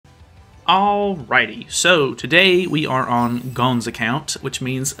Alrighty, so today we are on Gon's account, which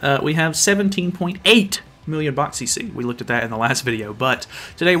means we have 17.8 million box CC. We looked at that in the last video, but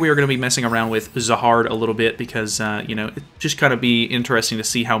today we are going to be messing around with Zahard a little bit because, you know, it just kind of be interesting to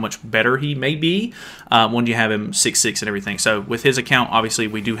see how much better he may be when you have him 6'6" and everything. So with his account, obviously,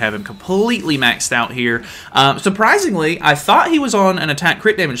 we do have him completely maxed out here. Surprisingly, I thought he was on an attack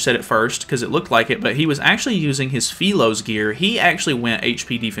crit damage set at first because it looked like it, but he was actually using his Philo's gear. He actually went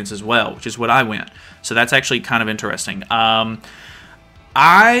HP defense as well, which is what I went. So that's actually kind of interesting. I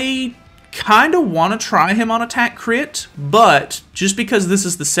kind of want to try him on attack crit, but just because this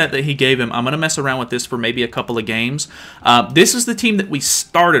is the set that he gave him, I'm going to mess around with this for maybe a couple of games. This is the team that we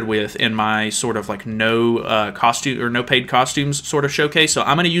started with in my sort of like no costume or no paid costumes sort of showcase. So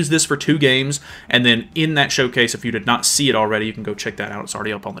I'm going to use this for 2 games, and then in that showcase, if you did not see it already, you can go check that out. It's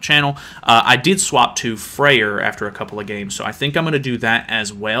already up on the channel. I did swap to Freyr after a couple of games, so I think I'm going to do that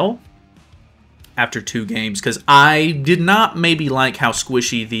as well after 2 games, because I did not maybe like how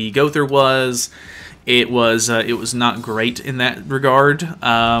squishy the Gother was. It was not great in that regard.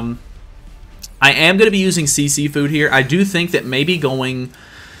 I am going to be using CC food here. I do think that maybe going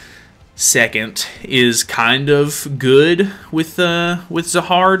second is kind of good with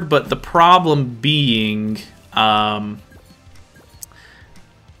Zahard, but the problem being,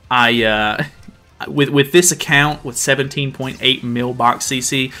 with this account with 17.8 mil box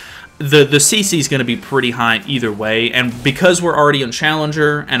CC. The CC is going to be pretty high either way, and because we're already on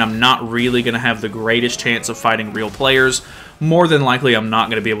Challenger, and I'm not really going to have the greatest chance of fighting real players, more than likely I'm not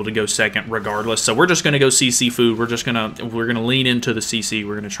going to be able to go second regardless. So we're just going to go CC food. We're gonna lean into the CC.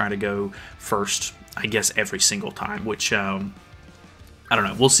 We're going to try to go first, I guess, every single time. Which I don't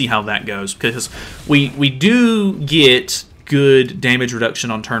know. We'll see how that goes, because we do get good damage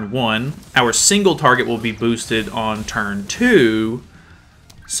reduction on turn 1. Our single target will be boosted on turn 2.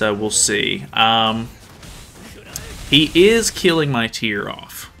 So we'll see. He is killing my tier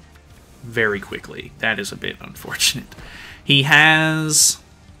off very quickly. That is a bit unfortunate. He has...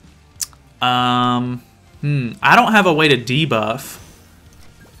 I don't have a way to debuff,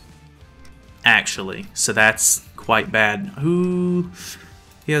 actually. So that's quite bad. Who...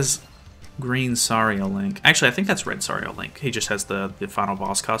 He has green Sario Link. Actually, I think that's red Sario Link. He just has the final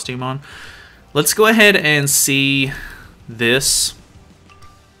boss costume on. Let's go ahead and see this.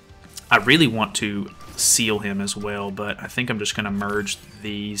 I really want to seal him as well, but I think I'm just going to merge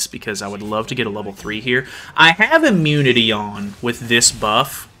these because I would love to get a level 3 here. I have immunity on with this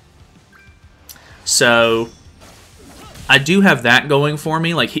buff, so I do have that going for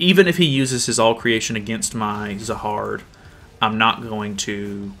me. Like, even if he uses his all creation against my Zahard, I'm not going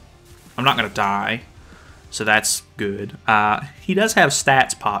to die, so that's good. He does have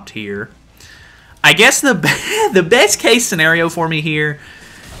stats popped here. I guess the best case scenario for me here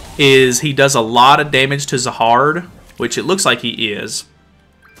is he does a lot of damage to Zahard, which it looks like he is.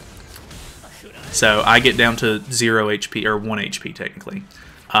 So I get down to 0 HP, or 1 HP technically.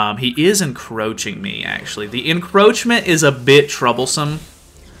 He is encroaching me, actually. The encroachment is a bit troublesome.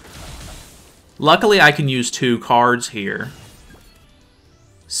 Luckily, I can use 2 cards here.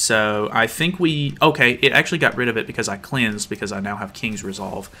 So I think we... Okay, it actually got rid of it because I cleansed, because I now have King's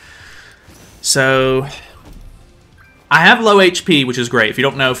Resolve. So I have low HP, which is great. If you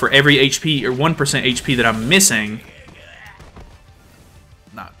don't know, for every HP or 1% HP that I'm missing,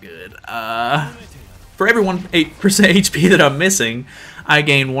 not good. For every 8% HP that I'm missing, I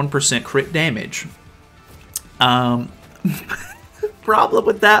gain 1% crit damage. Problem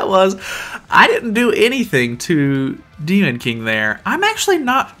with that was I didn't do anything to Demon King there. I'm actually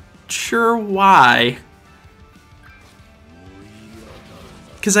not sure why.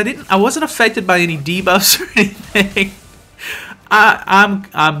 Because I wasn't affected by any debuffs or anything.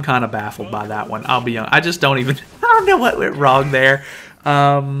 I'm kind of baffled by that one. I'll be honest. I don't know what went wrong there.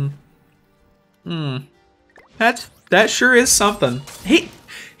 That sure is something.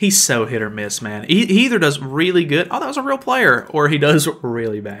 He's so hit or miss, man. He either does really good, oh, that was a real player, or he does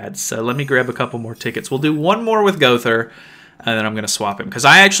really bad. So let me grab a couple more tickets. We'll do one more with Gother, and then I'm going to swap him, because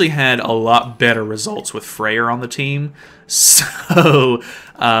I actually had a lot better results with Freyr on the team. So,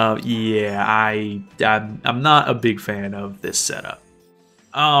 yeah, I'm not a big fan of this setup.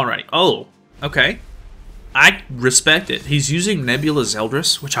 Alrighty. Oh, okay. I respect it. He's using Nebula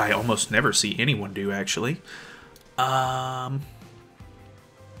Zeldris, which I almost never see anyone do, actually. I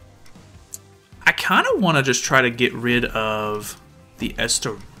kind of want to just try to get rid of the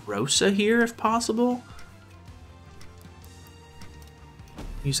Estarossa here, if possible.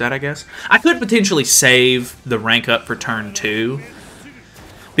 Use that, I guess. I could potentially save the rank up for turn 2,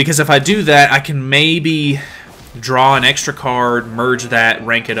 because if I do that, I can maybe draw an extra card, merge that,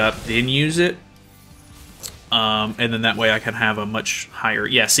 rank it up, then use it. And then that way I can have a much higher...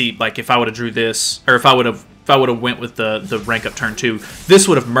 Yeah, see, like if I would have drew this, or if I would have went with the rank up turn 2, this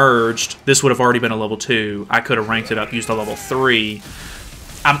would have merged. This would have already been a level 2. I could have ranked it up, used a level 3.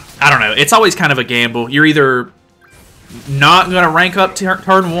 I don't know. It's always kind of a gamble. You're either not going to rank up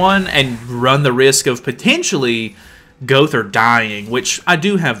turn 1 and run the risk of potentially Gother dying, which I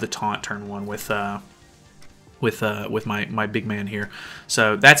do have the taunt turn 1 with my big man here.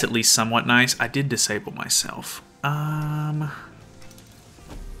 So that's at least somewhat nice. I did disable myself. I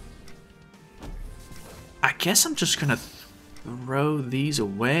guess I'm just going to throw these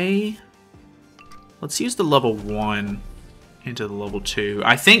away. Let's use the level 1 into the level 2.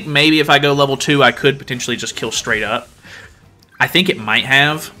 I think maybe if I go level 2, I could potentially just kill straight up. I think it might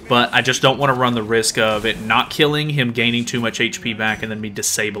have, but I just don't want to run the risk of it not killing, him gaining too much HP back, and then me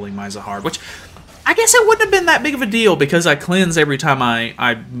disabling my Zahard, which I guess it wouldn't have been that big of a deal because I cleanse every time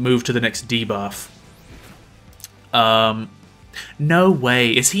I move to the next debuff. No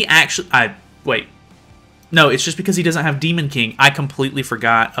way. Is he actually... Wait. No, it's just because he doesn't have Demon King. I completely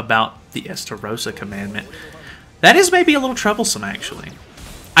forgot about the Estarossa commandment. That is maybe a little troublesome, actually.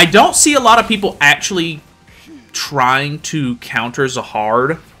 I don't see a lot of people actually trying to counter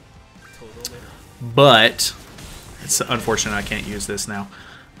Zahard, but it's unfortunate I can't use this now.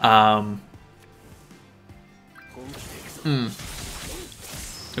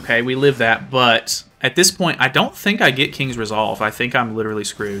 Okay, we live that, but at this point, I don't think I get King's Resolve. I think I'm literally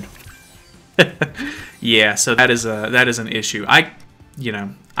screwed. Yeah, so that is an issue.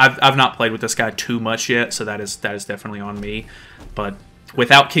 I've not played with this guy too much yet, so that is definitely on me. But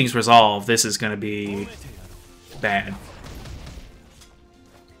without King's Resolve, this is going to be bad.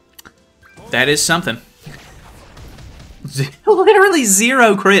 That is something. Literally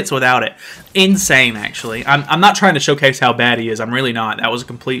 0 crits without it. Insane, actually. I'm not trying to showcase how bad he is. I'm really not. That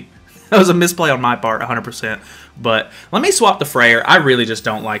was a misplay on my part, 100%. But let me swap the Freyr. I really just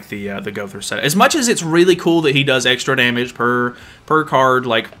don't like the Gother set. As much as it's really cool that he does extra damage per card,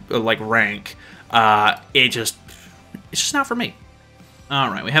 like rank, it's just not for me. All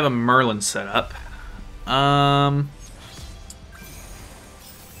right, we have a Merlin set up.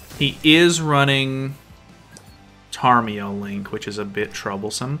 He is running Tarmio Link, which is a bit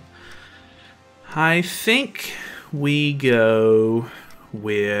troublesome. I think we go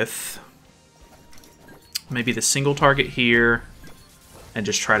with maybe the single target here and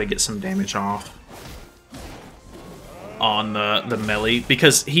just try to get some damage off on the melee.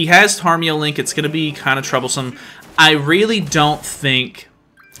 Because he has Tarmio Link, it's going to be kind of troublesome. I really don't think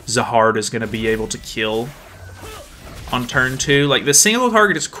Zahard is going to be able to kill on turn 2. Like, the single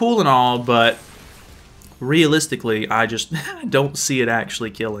target is cool and all, but realistically, I just don't see it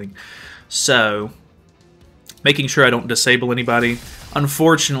actually killing. So, making sure I don't disable anybody.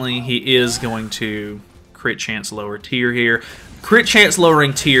 Unfortunately, he is going to crit chance lower tier here. Crit chance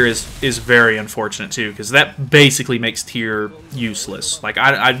lowering tier is very unfortunate too, because that basically makes tier useless. Like,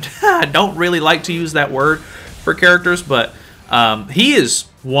 I don't really like to use that word for characters, but he is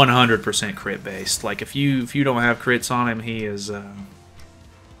 100% crit based. Like, if you don't have crits on him, he is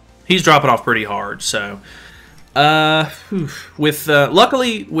he's dropping off pretty hard. So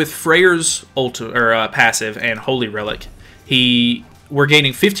luckily with Freyr's passive and Holy Relic, we're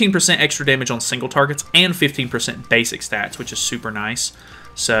gaining 15% extra damage on single targets and 15% basic stats, which is super nice.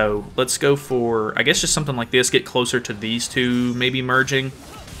 So let's go for, I guess, just something like this, get closer to these two maybe merging.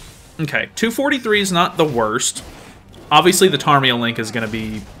 Okay, 243 is not the worst. Obviously the Tarmio Link is going to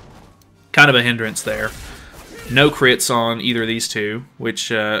be kind of a hindrance there. No crits on either of these two,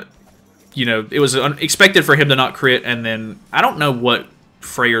 which you know, it was expected for him to not crit, and then I don't know what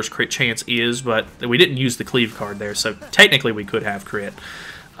Freyr's crit chance is, but we didn't use the cleave card there, so technically we could have crit.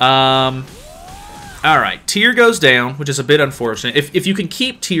 Alright, tier goes down, which is a bit unfortunate. If you can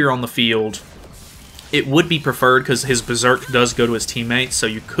keep tier on the field, it would be preferred, because his Berserk does go to his teammates, so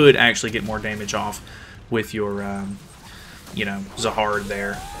you could actually get more damage off with your, you know, Zahard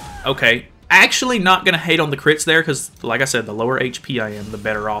there. Okay. Actually not going to hate on the crits there, because, like I said, the lower HP I am, the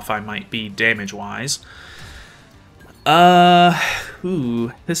better off I might be damage-wise.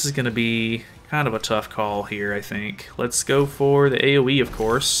 This is going to be kind of a tough call here, I think. Let's go for the AoE, of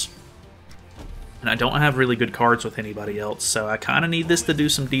course. And I don't have really good cards with anybody else, so I kind of need this to do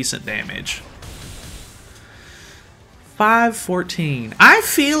some decent damage. 514. I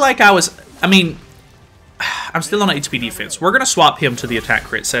feel like I'm still on HP defense. We're going to swap him to the attack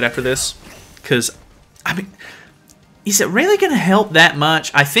crit set after this. Because, I mean, is it really going to help that much?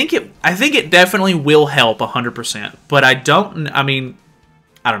 I think it definitely will help 100%. But I don't know.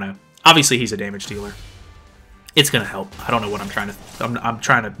 Obviously he's a damage dealer. It's gonna help. I don't know what I'm trying to. I'm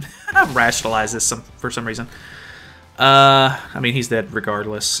trying to rationalize this for some reason. I mean, he's dead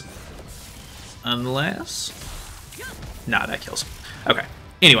regardless. Unless... Nah, that kills him. Okay.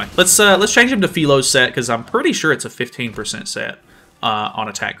 Anyway, let's change him to Philo's set, because I'm pretty sure it's a 15% set on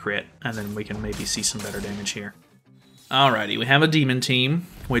attack crit, and then we can maybe see some better damage here. Alrighty, we have a demon team,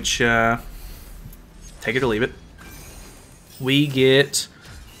 which, take it or leave it. We get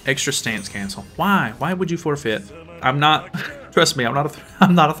extra stance cancel. Why? Why would you forfeit? I'm not... Trust me, I'm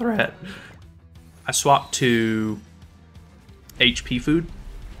not a threat. I swapped to HP food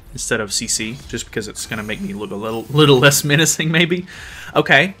instead of CC, just because it's going to make me look a little less menacing, maybe.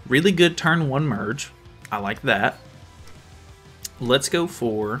 Okay, really good turn 1 merge. I like that. Let's go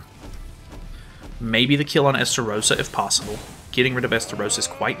for maybe the kill on Estarossa if possible. Getting rid of Estarossa is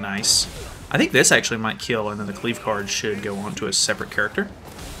quite nice. I think this actually might kill, and then the cleave card should go on to a separate character.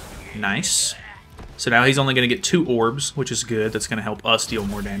 Nice. So now he's only going to get 2 orbs, which is good. That's going to help us deal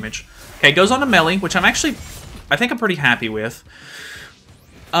more damage. Okay, goes on to melee, which I think I'm pretty happy with.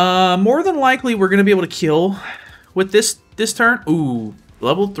 More than likely, we're going to be able to kill with this turn. Ooh,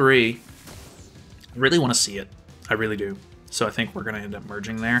 level 3. I really want to see it. I really do. So I think we're going to end up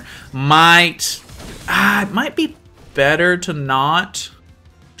merging there. It might be better to not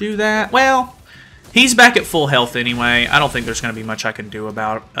do that. Well, he's back at full health anyway. I don't think there's going to be much I can do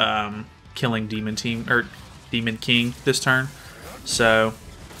about killing Demon King this turn. So,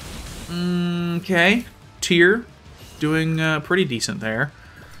 okay. Tier, doing pretty decent there.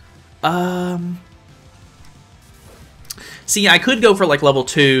 See, I could go for like level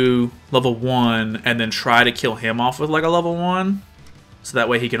 2, level 1, and then try to kill him off with like a level 1. So that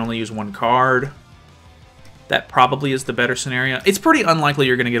way he can only use 1 card. That probably is the better scenario. It's pretty unlikely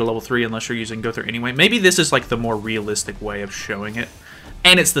you're going to get a level 3 unless you're using Go Through anyway. Maybe this is like the more realistic way of showing it.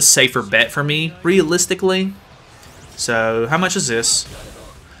 And it's the safer bet for me, realistically. So, how much is this?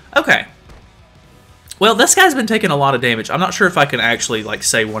 Okay. Well, this guy's been taking a lot of damage. I'm not sure if I can actually, like,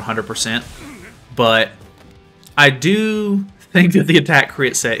 say 100%. But I do think that the attack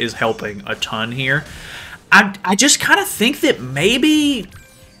crit set is helping a ton here. I just kind of think that maybe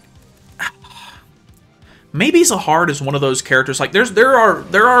Zahard is one of those characters. Like, there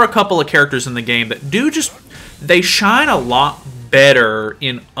are a couple of characters in the game that do just... They shine a lot better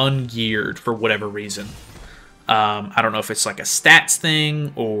in ungeared for whatever reason. I don't know if it's like a stats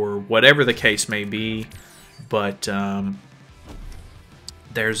thing or whatever the case may be, but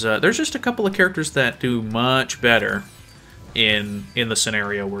there's just a couple of characters that do much better in the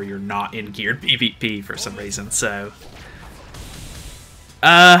scenario where you're not in geared PvP for some reason. So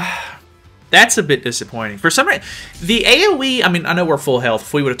that's a bit disappointing. For some reason, the AoE, I mean, I know we're full health.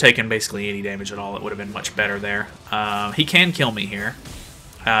 If we would have taken basically any damage at all, it would have been much better there. He can kill me here.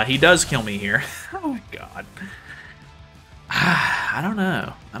 He does kill me here. Oh my god. I don't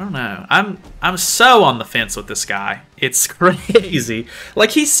know. I'm so on the fence with this guy. It's crazy.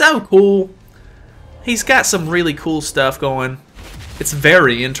 Like, he's so cool. He's got some really cool stuff going. It's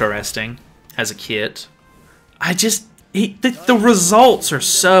very interesting as a kit. The results are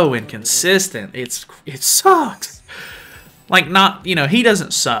so inconsistent. It sucks. Like, not, you know, he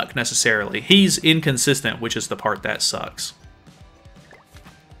doesn't suck necessarily. He's inconsistent, which is the part that sucks.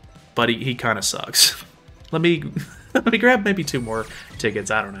 But he kind of sucks. Let me grab maybe 2 more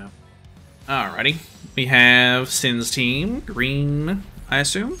tickets. I don't know. Alrighty. We have Sin's team. Green, I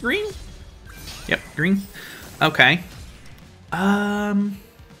assume? Green? Yep, green. Okay.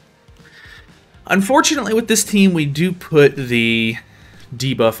 Unfortunately, with this team, we do put the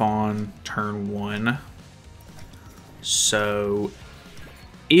debuff on turn 1. So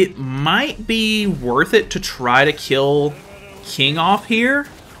it might be worth it to try to kill King off here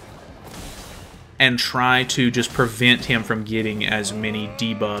and try to just prevent him from getting as many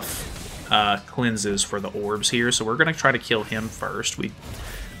debuff cleanses for the orbs here. So we're going to try to kill him first. We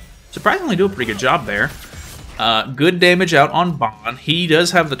surprisingly do a pretty good job there. Good damage out on Bond. He does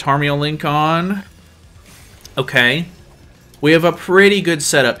have the Tarmiel link on. Okay. We have a pretty good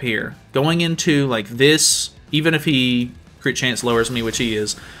setup here. Going into like this, even if he crit chance lowers me, which he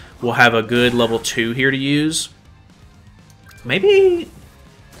is, we'll have a good level 2 here to use. Maybe...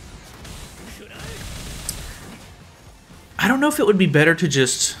 I don't know if it would be better to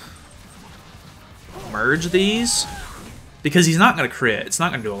just merge these, because he's not going to crit. It's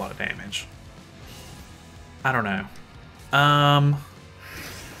not going to do a lot of damage. I don't know.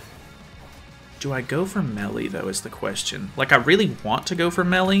 Do I go for melee, though, is the question. Like, I really want to go for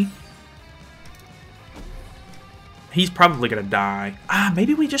melee. He's probably going to die.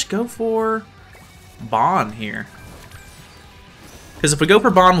 Maybe we just go for Bond here. Because if we go for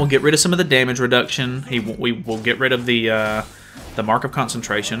Bond, we'll get rid of some of the damage reduction. We will get rid of the Mark of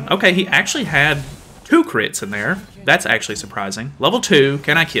Concentration. Okay, he actually had 2 crits in there. That's actually surprising. Level 2,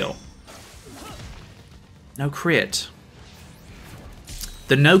 can I kill? No crit.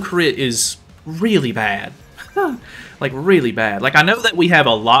 The no crit is really bad. Like, really bad. Like, I know that we have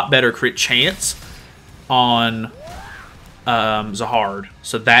a lot better crit chance on Zahard,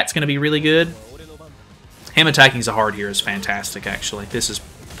 so that's going to be really good. Him attacking Zahard here is fantastic, actually. This is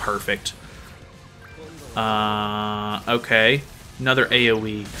perfect. Okay. Another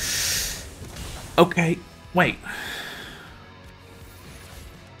AoE. Okay, wait.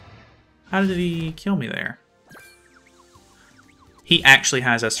 How did he kill me there? He actually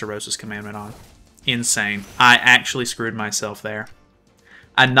has Esterosa's commandment on. Insane. I actually screwed myself there.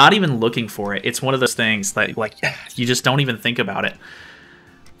 I'm not even looking for it. It's one of those things that, like, you just don't even think about it.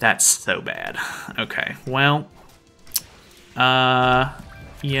 That's so bad. Okay, well,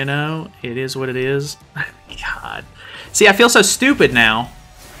 you know, it is what it is. God. See, I feel so stupid now,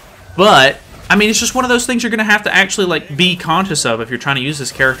 but, I mean, it's just one of those things you're going to have to actually, like, be conscious of if you're trying to use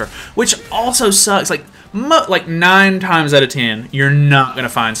this character, which also sucks. Like 9 times out of 10, you're not going to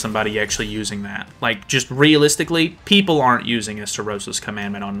find somebody actually using that. Like, just realistically, people aren't using Esterosa's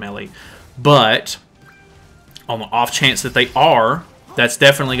commandment on melee, but on the off chance that they are, that's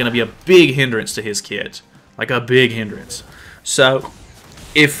definitely going to be a big hindrance to his kit. Like, a big hindrance. So,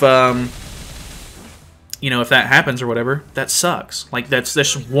 if, you know, if that happens or whatever, that sucks. Like, that's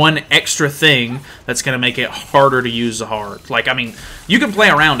just one extra thing that's going to make it harder to use Zahard. Like, I mean, you can play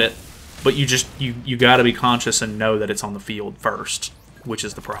around it, but you just, you got to be conscious and know that it's on the field first, which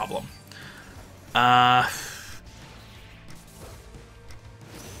is the problem. I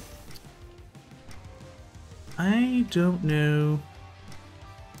don't know.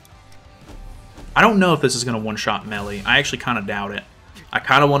 I don't know if this is going to one-shot melee. I actually kind of doubt it. I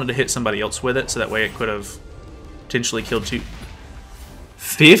kind of wanted to hit somebody else with it, so that way it could have potentially killed 2.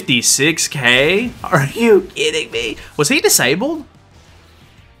 56k? Are you kidding me? Was he disabled?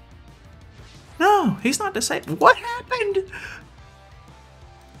 No, he's not disabled. What happened?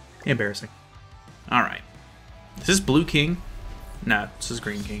 Embarrassing. Alright. Is this Blue King? No, this is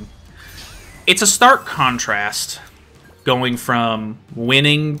Green King. It's a stark contrast going from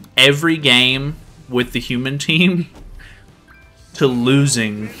winning every game with the human team to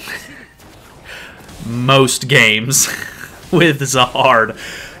losing most games with Zahard.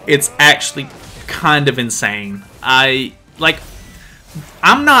 It's actually kind of insane.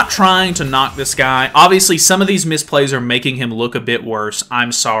 I'm not trying to knock this guy. Obviously, some of these misplays are making him look a bit worse.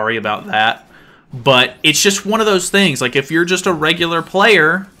 I'm sorry about that. But it's just one of those things. Like, if you're just a regular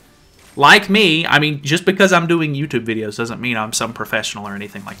player like me, I mean, just because I'm doing YouTube videos doesn't mean I'm some professional or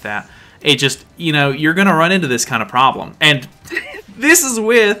anything like that. It just, you know, you're going to run into this kind of problem. And this is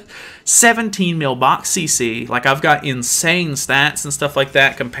with 17 mil box CC. Like, I've got insane stats and stuff like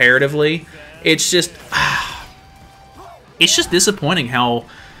that comparatively. It's just disappointing how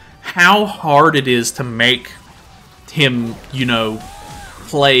hard it is to make him, you know,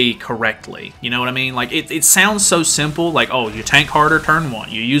 play correctly. You know what I mean? Like, it sounds so simple. Like, oh, you tank harder turn 1.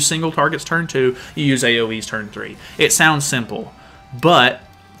 You use single targets turn 2. You use AoEs turn 3. It sounds simple. But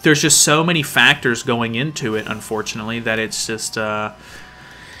there's just so many factors going into it, unfortunately, that it's just,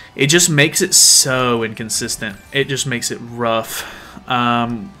 it just makes it so inconsistent. It just makes it rough.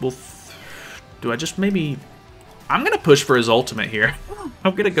 Well, do I just maybe... I'm going to push for his ultimate here.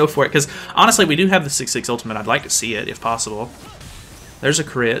 I'm going to go for it, because honestly, we do have the 6/6 ultimate. I'd like to see it, if possible. There's a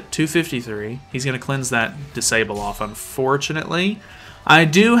crit, 253. He's going to cleanse that disable off, unfortunately. I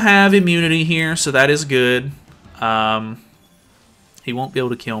do have immunity here, so that is good. He won't be able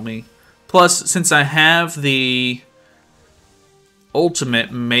to kill me. Plus, since I have the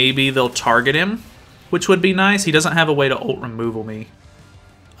ultimate, maybe they'll target him, which would be nice. He doesn't have a way to ult removal me.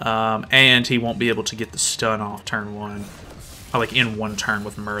 And he won't be able to get the stun off turn 1. Or like in one turn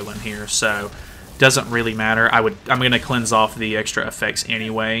with Merlin here, so doesn't really matter. I'm going to cleanse off the extra effects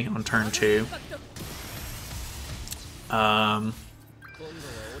anyway on turn 2.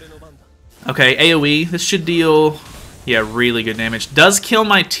 Okay, AoE. This should deal, yeah, really good damage. Does kill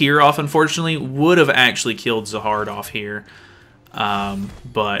my tier off, unfortunately. Would have actually killed Zahard off here.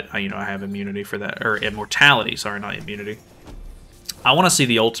 But, you know, I have immunity for that. Or immortality, sorry, not immunity. I want to see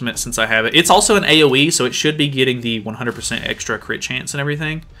the ultimate since I have it. It's also an AoE, so it should be getting the 100% extra crit chance and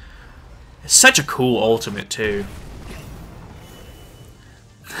everything. It's such a cool ultimate, too.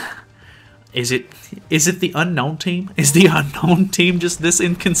 Is it the unknown team? Is the unknown team just this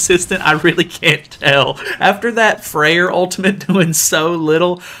inconsistent? I really can't tell. After that Freyr ultimate doing so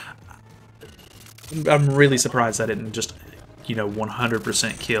little, I'm really surprised I didn't just you know,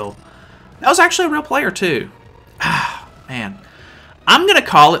 100% kill. That was actually a real player, too. Ah, man. I'm going to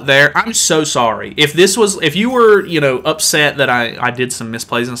call it there. I'm so sorry. If you were, you know, upset that I did some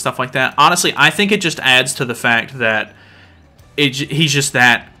misplays and stuff like that, honestly, I think it just adds to the fact that he's just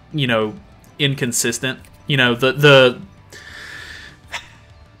that, you know, inconsistent. You know, the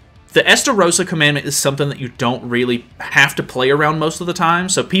Estarossa commandment is something that you don't really have to play around most of the time.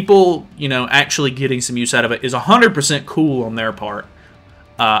 So people, you know, actually getting some use out of it is 100% cool on their part.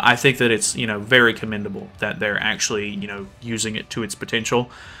 I think that it's, you know, very commendable that they're actually, you know, using it to its potential.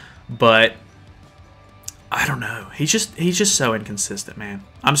 But I don't know. He's just so inconsistent, man.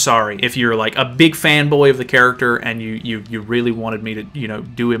 I'm sorry if you're like a big fanboy of the character and you really wanted me to, you know,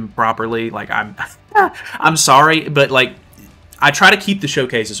 do him properly. Like I'm sorry, but like I try to keep the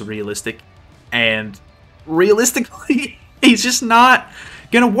showcases realistic, and realistically, he's just not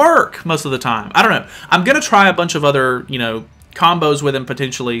gonna work most of the time. I don't know. I'm gonna try a bunch of other, you know, combos with him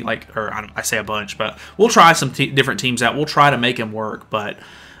potentially, like, or I say a bunch, but we'll try some different teams out. We'll try to make him work, but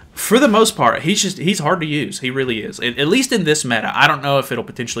for the most part, he's hard to use. He really is. At least in this meta. I don't know if it'll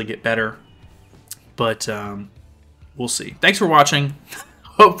potentially get better, but we'll see. Thanks for watching.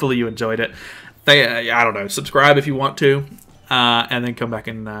 Hopefully you enjoyed it. I don't know. Subscribe if you want to. And then come back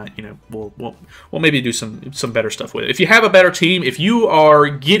and you know, we'll maybe do some better stuff with it. If you have a better team, if you are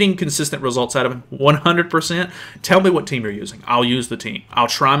getting consistent results out of it 100%, tell me what team you're using. I'll use the team. I'll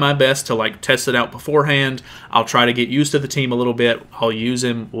try my best to like test it out beforehand. I'll try to get used to the team a little bit. I'll use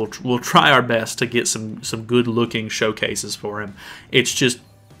him. We'll try our best to get some good looking showcases for him. It's just,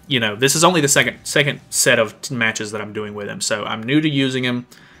 you know, this is only the second set of matches that I'm doing with him, so I'm new to using him.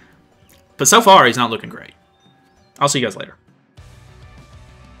 But so far, he's not looking great. I'll see you guys later.